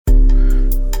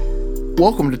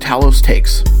Welcome to Talos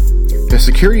Takes, the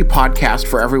security podcast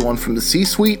for everyone from the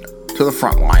C-suite to the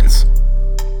front lines.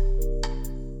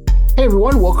 Hey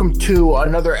everyone, welcome to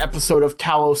another episode of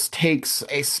Talos Takes,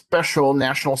 a special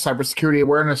National Cybersecurity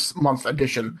Awareness Month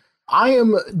edition. I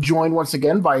am joined once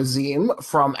again by Azim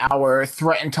from our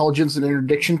Threat Intelligence and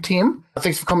Interdiction team.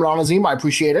 Thanks for coming on, Azim. I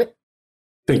appreciate it.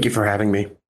 Thank you for having me.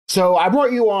 So I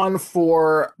brought you on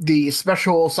for the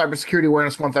special Cybersecurity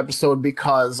Awareness Month episode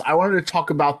because I wanted to talk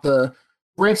about the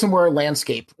ransomware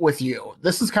landscape with you.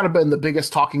 This has kind of been the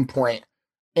biggest talking point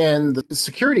in the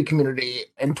security community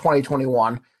in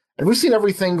 2021. And we've seen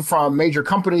everything from major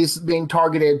companies being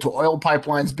targeted to oil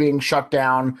pipelines being shut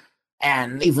down,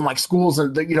 and even like schools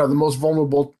and the most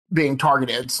vulnerable being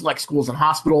targeted, like schools and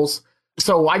hospitals.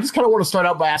 So I just kind of want to start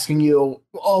out by asking you,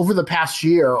 over the past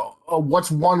year, what's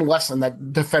one lesson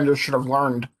that defenders should have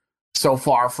learned so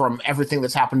far from everything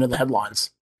that's happened in the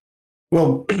headlines?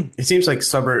 Well, it seems like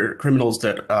cyber criminals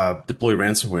that deploy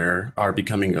ransomware are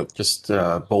becoming just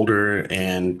bolder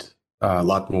and a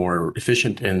lot more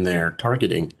efficient in their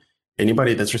targeting.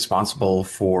 Anybody that's responsible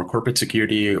for corporate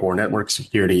security or network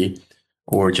security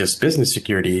or just business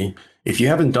security, if you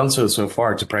haven't done so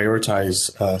far to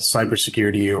prioritize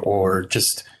cybersecurity or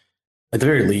just at the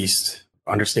very least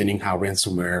understanding how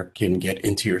ransomware can get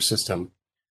into your system,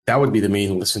 that would be the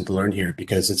main lesson to learn here,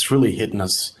 because it's really hitting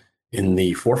us in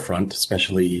the forefront,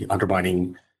 especially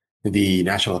undermining the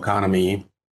national economy,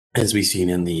 as we've seen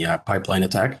in the pipeline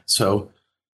attack. So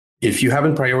if you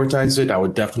haven't prioritized it, I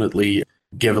would definitely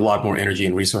give a lot more energy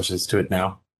and resources to it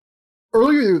now.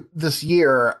 Earlier this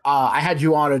year, I had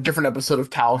you on a different episode of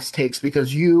Talos Takes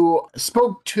because you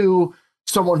spoke to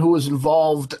someone who was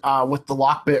involved with the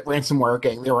Lockbit ransomware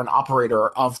gang. They were an operator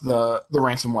of the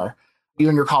ransomware. You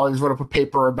and your colleagues wrote up a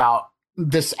paper about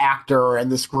this actor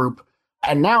and this group.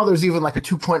 And now there's even like a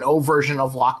 2.0 version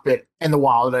of Lockbit in the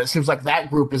wild. And it seems like that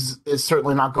group is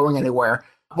certainly not going anywhere.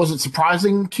 Was it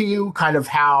surprising to you kind of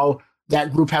how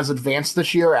that group has advanced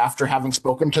this year after having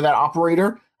spoken to that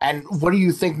operator? And what do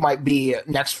you think might be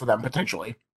next for them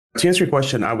potentially? To answer your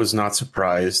question, I was not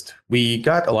surprised. We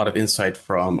got a lot of insight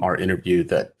from our interview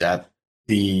that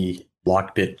the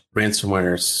Lockbit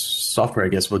ransomware software, I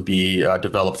guess, would be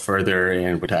developed further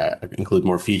and would include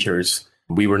more features.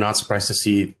 We were not surprised to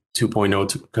see 2.0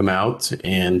 to come out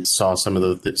and saw some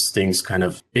of those things kind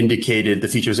of indicated, the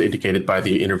features indicated by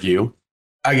the interview.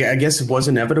 I guess it was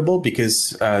inevitable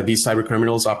because these cyber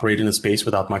criminals operate in a space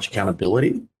without much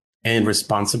accountability and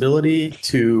responsibility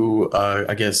to,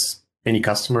 I guess, any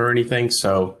customer or anything.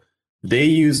 So they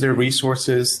use their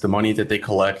resources, the money that they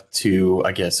collect to,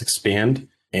 I guess, expand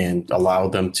and allow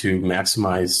them to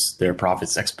maximize their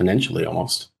profits exponentially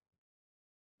almost.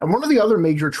 And one of the other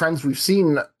major trends we've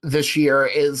seen this year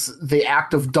is the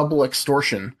act of double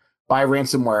extortion by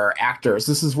ransomware actors.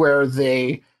 This is where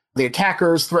the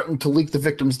attackers threaten to leak the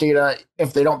victim's data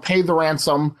if they don't pay the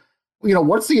ransom.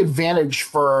 What's the advantage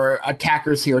for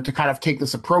attackers here to kind of take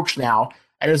this approach now?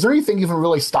 And is there anything even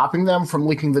really stopping them from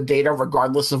leaking the data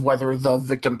regardless of whether the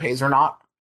victim pays or not?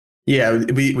 Yeah,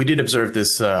 we did observe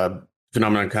this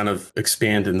phenomenon kind of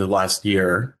expand in the last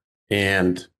year.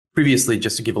 And previously,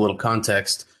 just to give a little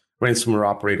context, ransomware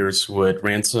operators would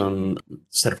ransom a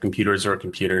set of computers or a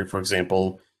computer, for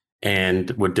example, and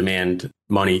would demand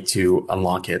money to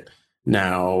unlock it.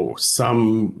 Now,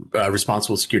 some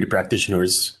responsible security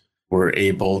practitioners were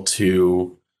able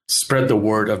to spread the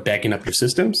word of backing up your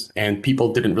systems, and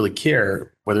people didn't really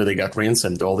care whether they got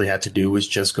ransomed. All they had to do was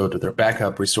just go to their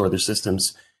backup, restore their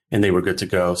systems, and they were good to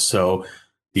go. So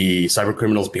the cyber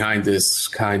criminals behind this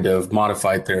kind of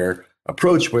modified their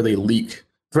approach where they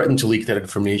threaten to leak that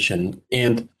information.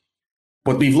 And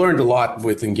what we've learned a lot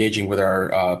with engaging with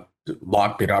our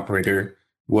Lockbit operator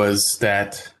was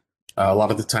that a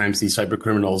lot of the times these cyber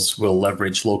criminals will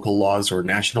leverage local laws or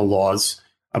national laws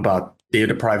about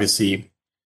data privacy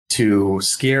to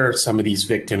scare some of these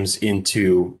victims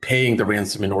into paying the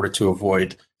ransom in order to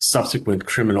avoid subsequent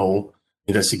criminal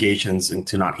investigations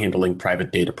into not handling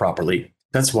private data properly.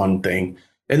 That's one thing.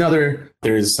 Another,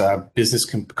 there's business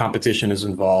competition is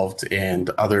involved and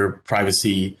other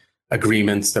privacy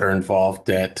agreements that are involved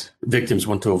that victims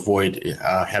want to avoid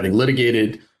having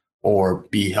litigated or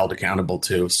be held accountable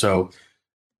to. So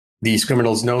these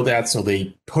criminals know that, so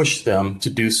they push them to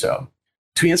do so.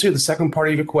 To answer the second part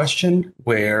of your question,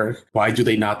 why do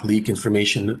they not leak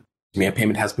information when a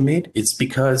payment has been made? It's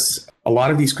because a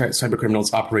lot of these cyber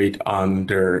criminals operate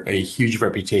under a huge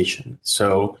reputation.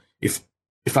 So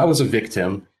if I was a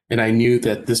victim and I knew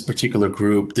that this particular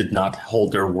group did not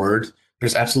hold their word,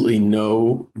 there's absolutely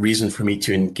no reason for me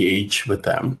to engage with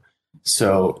them.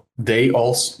 So their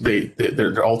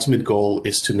ultimate goal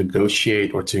is to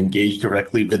negotiate or to engage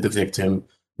directly with the victim,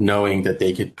 knowing that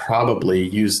they could probably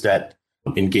use that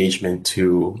engagement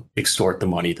to extort the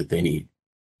money that they need.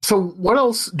 So what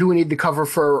else do we need to cover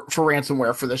for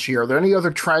ransomware for this year? Are there any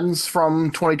other trends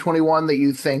from 2021 that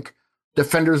you think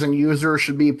defenders and users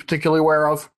should be particularly aware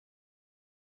of?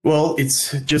 Well,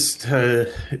 it's just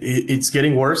it's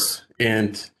getting worse,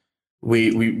 and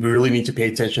we really need to pay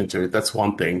attention to it. That's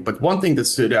one thing. But one thing that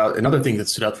stood out, another thing that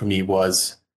stood out for me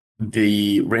was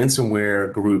the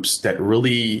ransomware groups that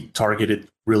really targeted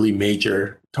really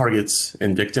major targets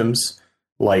and victims,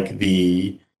 like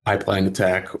the pipeline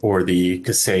attack or the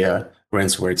Kaseya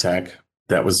ransomware attack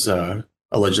that was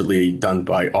allegedly done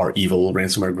by REvil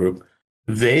ransomware group.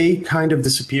 They kind of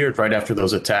disappeared right after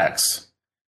those attacks,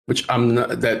 which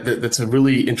that's a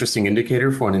really interesting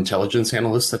indicator for an intelligence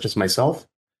analyst such as myself.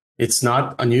 It's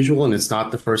not unusual, and it's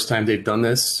not the first time they've done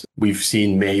this. We've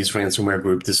seen May's ransomware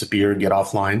group disappear and get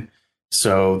offline.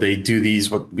 So they do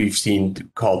these, what we've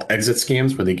seen called exit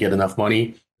scams, where they get enough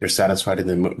money, they're satisfied, and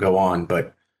then go on.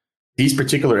 But these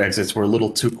particular exits were a little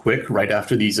too quick right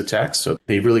after these attacks, so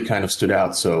they really kind of stood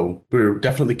out. So we're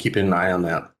definitely keeping an eye on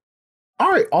that. All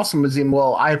right, awesome, Azim.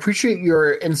 Well, I appreciate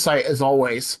your insight as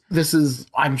always. This is,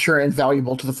 I'm sure,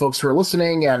 invaluable to the folks who are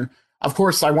listening. And of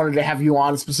course, I wanted to have you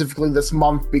on specifically this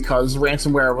month because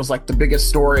ransomware was like the biggest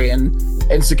story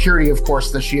in security, of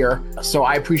course, this year. So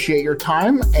I appreciate your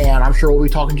time, and I'm sure we'll be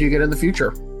talking to you again in the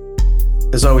future.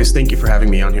 As always, thank you for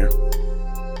having me on here.